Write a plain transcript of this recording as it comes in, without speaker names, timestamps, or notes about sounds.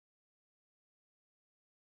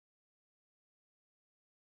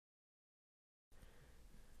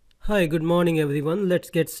Hi, good morning everyone.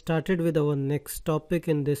 Let's get started with our next topic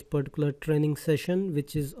in this particular training session,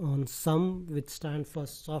 which is on SUM, which stands for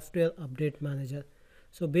Software Update Manager.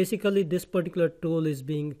 So basically this particular tool is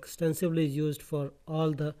being extensively used for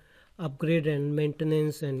all the upgrade and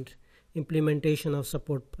maintenance and implementation of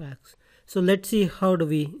support packs. So let's see how do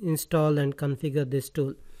we install and configure this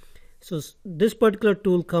tool. So this particular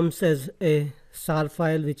tool comes as a SAR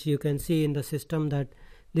file, which you can see in the system that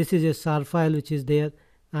this is a SAR file which is there,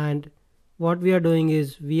 and what we are doing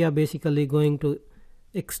is we are basically going to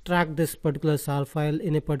extract this particular SAR file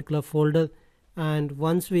in a particular folder. And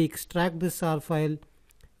once we extract this SAR file,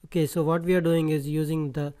 okay, so what we are doing is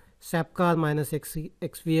using the sapcar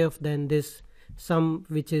 -xvf, then this SUM,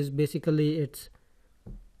 which is basically its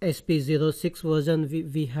SP06 version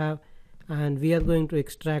we have, and we are going to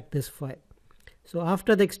extract this file. So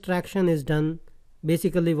after the extraction is done,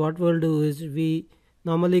 basically what we'll do is we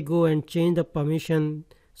normally go and change the permission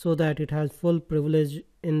so that it has full privilege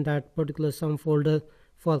in that particular SUM folder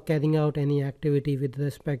for carrying out any activity with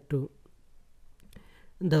respect to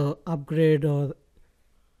the upgrade or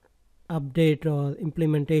update or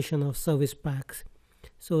implementation of service packs.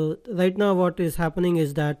 So right now what is happening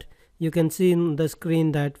is that you can see in the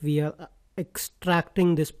screen that we are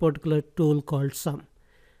extracting this particular tool called SUM.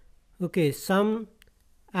 Okay, SUM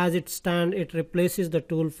as it stands, it replaces the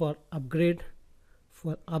tool for upgrade,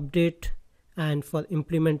 for update, and for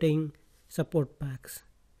implementing support packs.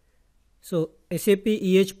 So SAP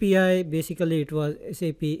EHPI, basically it was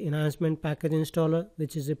SAP Enhancement Package Installer,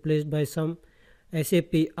 which is replaced by SUM.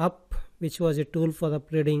 SAP UP, which was a tool for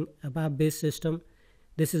upgrading ABAP based system,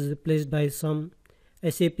 this is replaced by SUM.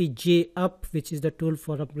 SAP JUP, which is the tool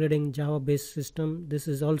for upgrading Java based system, this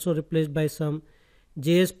is also replaced by SUM.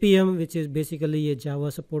 JSPM, which is basically a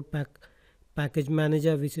Java support package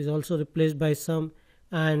manager, which is also replaced by SUM.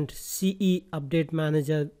 And CE Update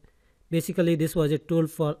Manager, basically this was a tool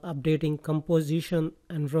for updating composition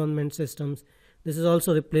environment systems, this is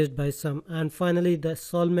also replaced by SUM. And finally the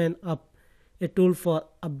Solman Up, a tool for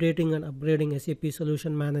updating and upgrading SAP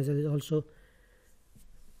Solution Manager, is also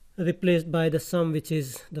replaced by the SUM, which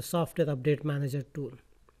is the Software Update Manager tool.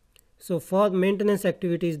 So for maintenance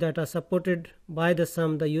activities that are supported by the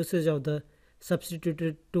SUM, the usage of the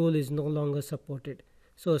substituted tool is no longer supported.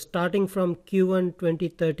 So starting from Q1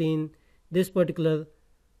 2013, this particular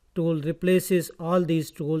tool replaces all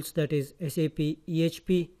these tools, that is SAP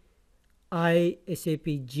EHP, SAP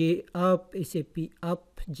JUP, SAP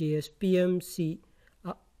UP, JSPM, C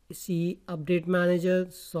Update Manager,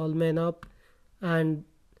 Solman Up, and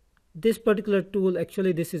this particular tool,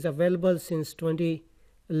 actually this is available since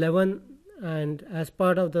 2011, and as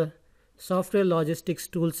part of the software logistics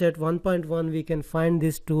toolset 1.1 we can find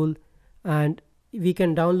this tool and we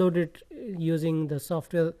can download it using the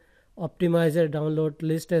software optimizer download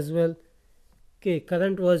list as well. Okay,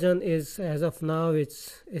 current version is, as of now,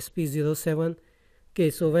 it's SP07.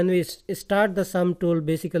 Okay, so when we start the SUM tool,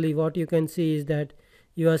 basically what you can see is that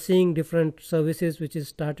you are seeing different services which is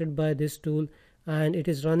started by this tool, and it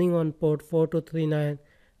is running on port 4239.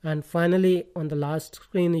 And finally on the last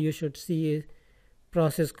screen you should see a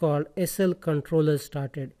process called SL controller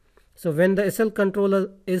started. So when the SL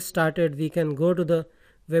controller is started, we can go to the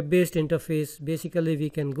web-based interface. Basically we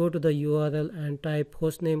can go to the URL and type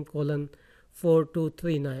hostname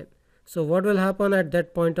 :4239. So what will happen at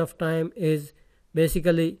that point of time is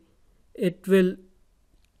basically it will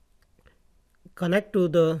connect to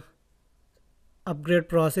the upgrade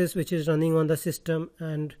process which is running on the system,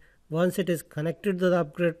 and once it is connected to the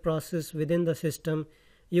upgrade process within the system,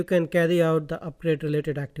 you can carry out the upgrade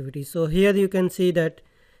related activities. So here you can see that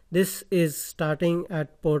this is starting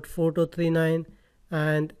at port 4239,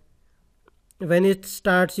 and when it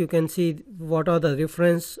starts you can see what are the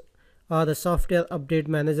reference or the software update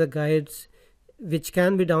manager guides which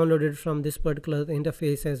can be downloaded from this particular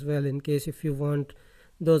interface as well in case if you want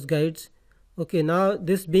those guides. Okay, now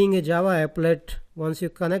this being a Java applet, once you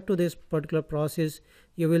connect to this particular process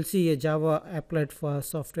you will see a Java applet for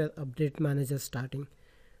software update manager starting.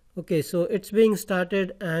 Okay, so it's being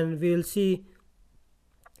started and we will see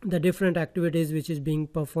the different activities which is being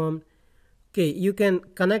performed. Okay, you can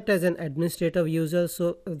connect as an administrator user.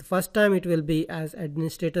 So the first time it will be as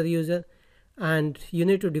administrator user, and you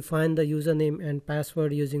need to define the username and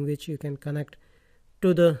password using which you can connect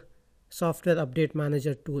to the software update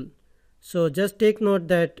manager tool. So just take note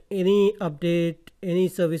that any update, any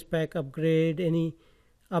service pack upgrade, any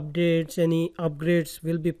updates, any upgrades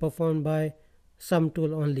will be performed by SUM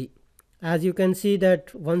tool only. As you can see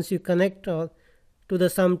that once you connect to the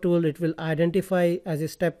SUM tool, it will identify as a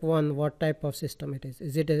step 1 what type of system it is.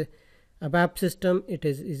 Is it a ABAP system?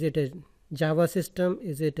 Is it a Java system,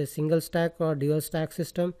 is it a single stack or dual stack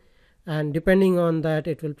system, and depending on that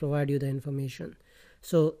it will provide you the information.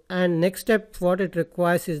 So, and next step what it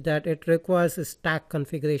requires is that it requires a stack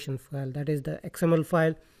configuration file, that is the XML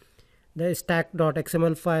file, the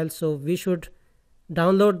stack.xml file. So we should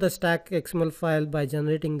download the stack XML file by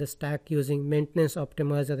generating the stack using maintenance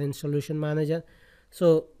optimizer in solution manager.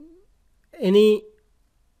 So any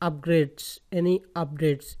upgrades, any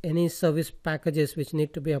updates, any service packages which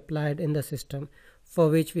need to be applied in the system for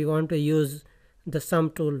which we want to use the sum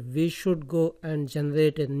tool, we should go and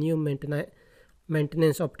generate a new maintenance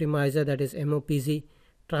optimizer, that is MOPZ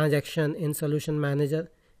transaction in solution manager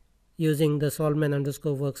using the solman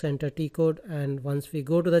underscore work center T code. And once we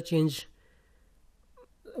go to the change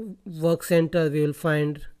work center, we will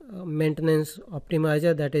find maintenance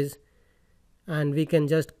optimizer, that is, and we can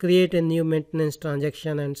just create a new maintenance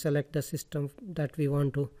transaction and select the system that we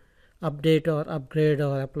want to update or upgrade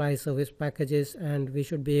or apply service packages, and we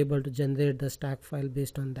should be able to generate the stack file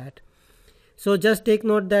based on that. So just take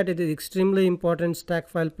note that it is extremely important. Stack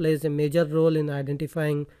file plays a major role in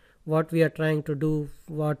identifying what we are trying to do,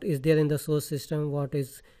 what is there in the source system, what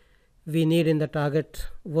is we need in the target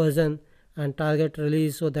version and target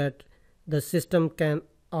release, so that the system can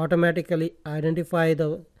automatically identify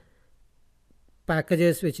the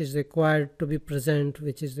packages which is required to be present,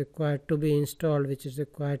 which is required to be installed, which is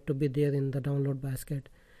required to be there in the download basket.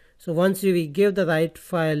 So once we give the right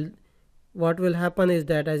file, what will happen is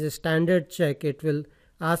that as a standard check, it will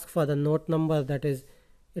ask for the note number, that is,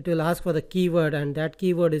 it will ask for the keyword, and that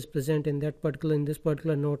keyword is present in this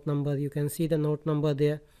particular note number. You can see the note number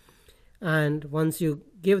there, and once you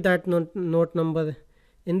give that note number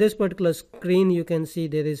in this particular screen, you can see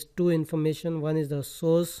there is two information. One is the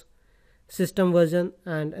source system version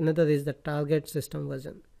and another is the target system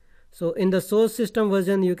version. So in the source system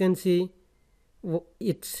version, you can see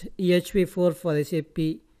it's EHP4 for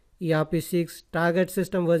SAP ERP6. Target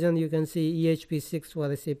system version, you can see EHP6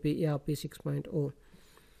 for SAP ERP 6.0.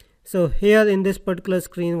 So here in this particular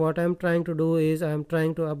screen, what I'm trying to do is I'm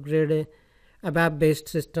trying to upgrade a ABAP based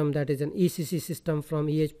system, that is an ECC system, from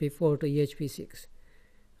EHP4 to EHP6,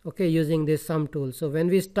 okay, using this sum tool. So when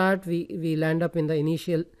we start, we land up in the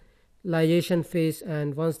initialization phase,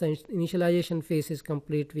 and once the initialization phase is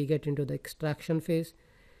complete, we get into the extraction phase.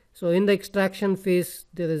 So in the extraction phase,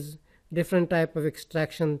 there is different type of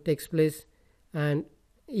extraction takes place, and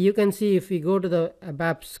you can see if we go to the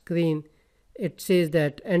ABAP screen, it says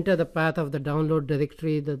that enter the path of the download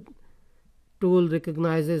directory. The tool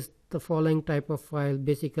recognizes the following type of file,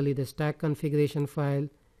 basically the stack configuration file,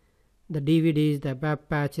 the DVDs, the ABAP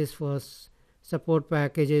patches for support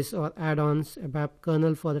packages or add-ons, ABAP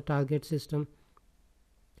kernel for the target system.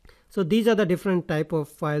 So these are the different type of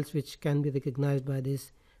files which can be recognized by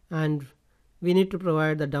this, and we need to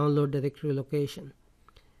provide the download directory location.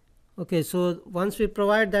 Okay, so once we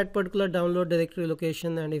provide that particular download directory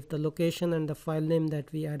location, and if the location and the file name that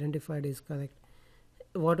we identified is correct,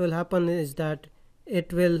 what will happen is that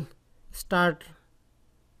it will start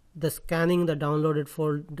the scanning the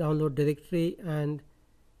download directory, and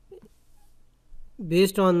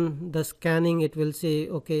based on the scanning it will say,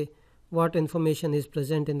 okay, what information is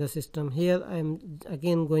present in the system. Here I am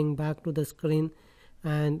again going back to the screen,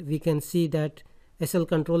 and we can see that SL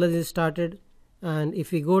controller is started. And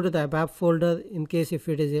if we go to the ABAP folder, in case if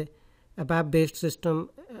it is a ABAP based system,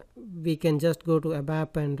 we can just go to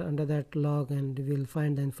ABAP and under that log, and we will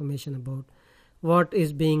find the information about what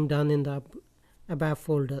is being done in the ABAP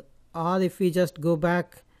folder. Or if we just go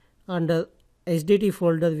back under SDT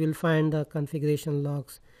folder, we will find the configuration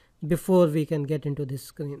logs before we can get into this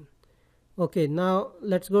screen. Okay, now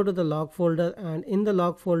let's go to the log folder, and in the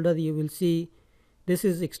log folder you will see this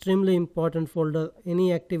is extremely important folder.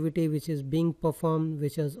 Any activity which is being performed,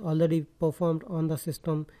 which is already performed on the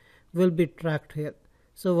system, will be tracked here.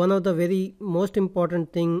 So one of the very most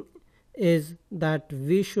important thing is that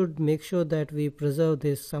we should make sure that we preserve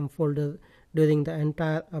this sum folder during the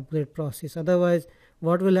entire upgrade process. Otherwise,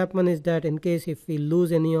 what will happen is that in case if we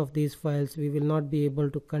lose any of these files, we will not be able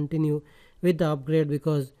to continue with the upgrade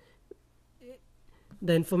because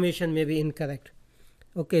the information may be incorrect.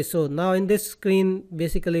 Okay, so now in this screen,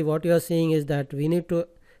 basically what you are seeing is that we need to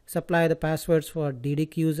supply the passwords for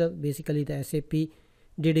DDIC user, basically the SAP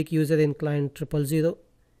DDIC user in client 000.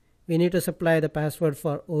 We need to supply the password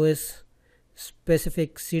for OS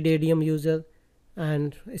specific SID user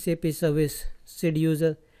and SAP service SID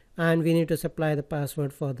user, and we need to supply the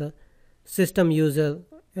password for the system user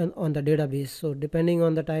on the database. So depending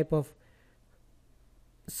on the type of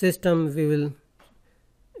system,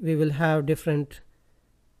 we will have different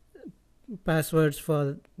passwords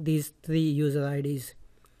for these three user IDs.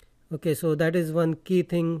 Okay, so that is one key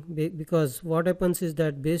thing, because what happens is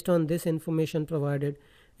that based on this information provided,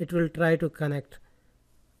 it will try to connect.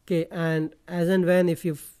 Okay, and as and when, if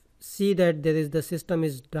you see that there is the system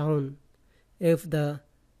is down, if the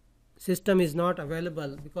system is not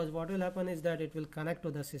available, because what will happen is that it will connect to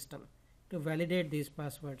the system to validate these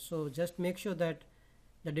passwords. So just make sure that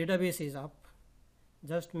the database is up,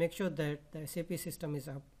 just make sure that the SAP system is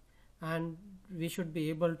up, and we should be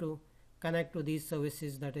able to connect to these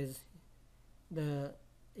services. That is, the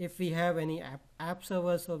if we have any app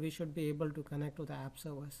servers, so we should be able to connect to the app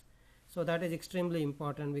servers. So that is extremely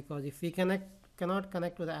important, because if we cannot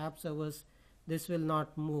connect to the app servers, this will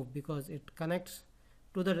not move, because it connects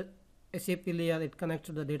to the SAP layer, it connects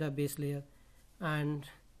to the database layer, and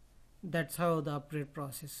that's how the upgrade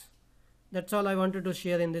process. That's all I wanted to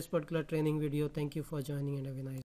share in this particular training video. Thank you for joining, and have a nice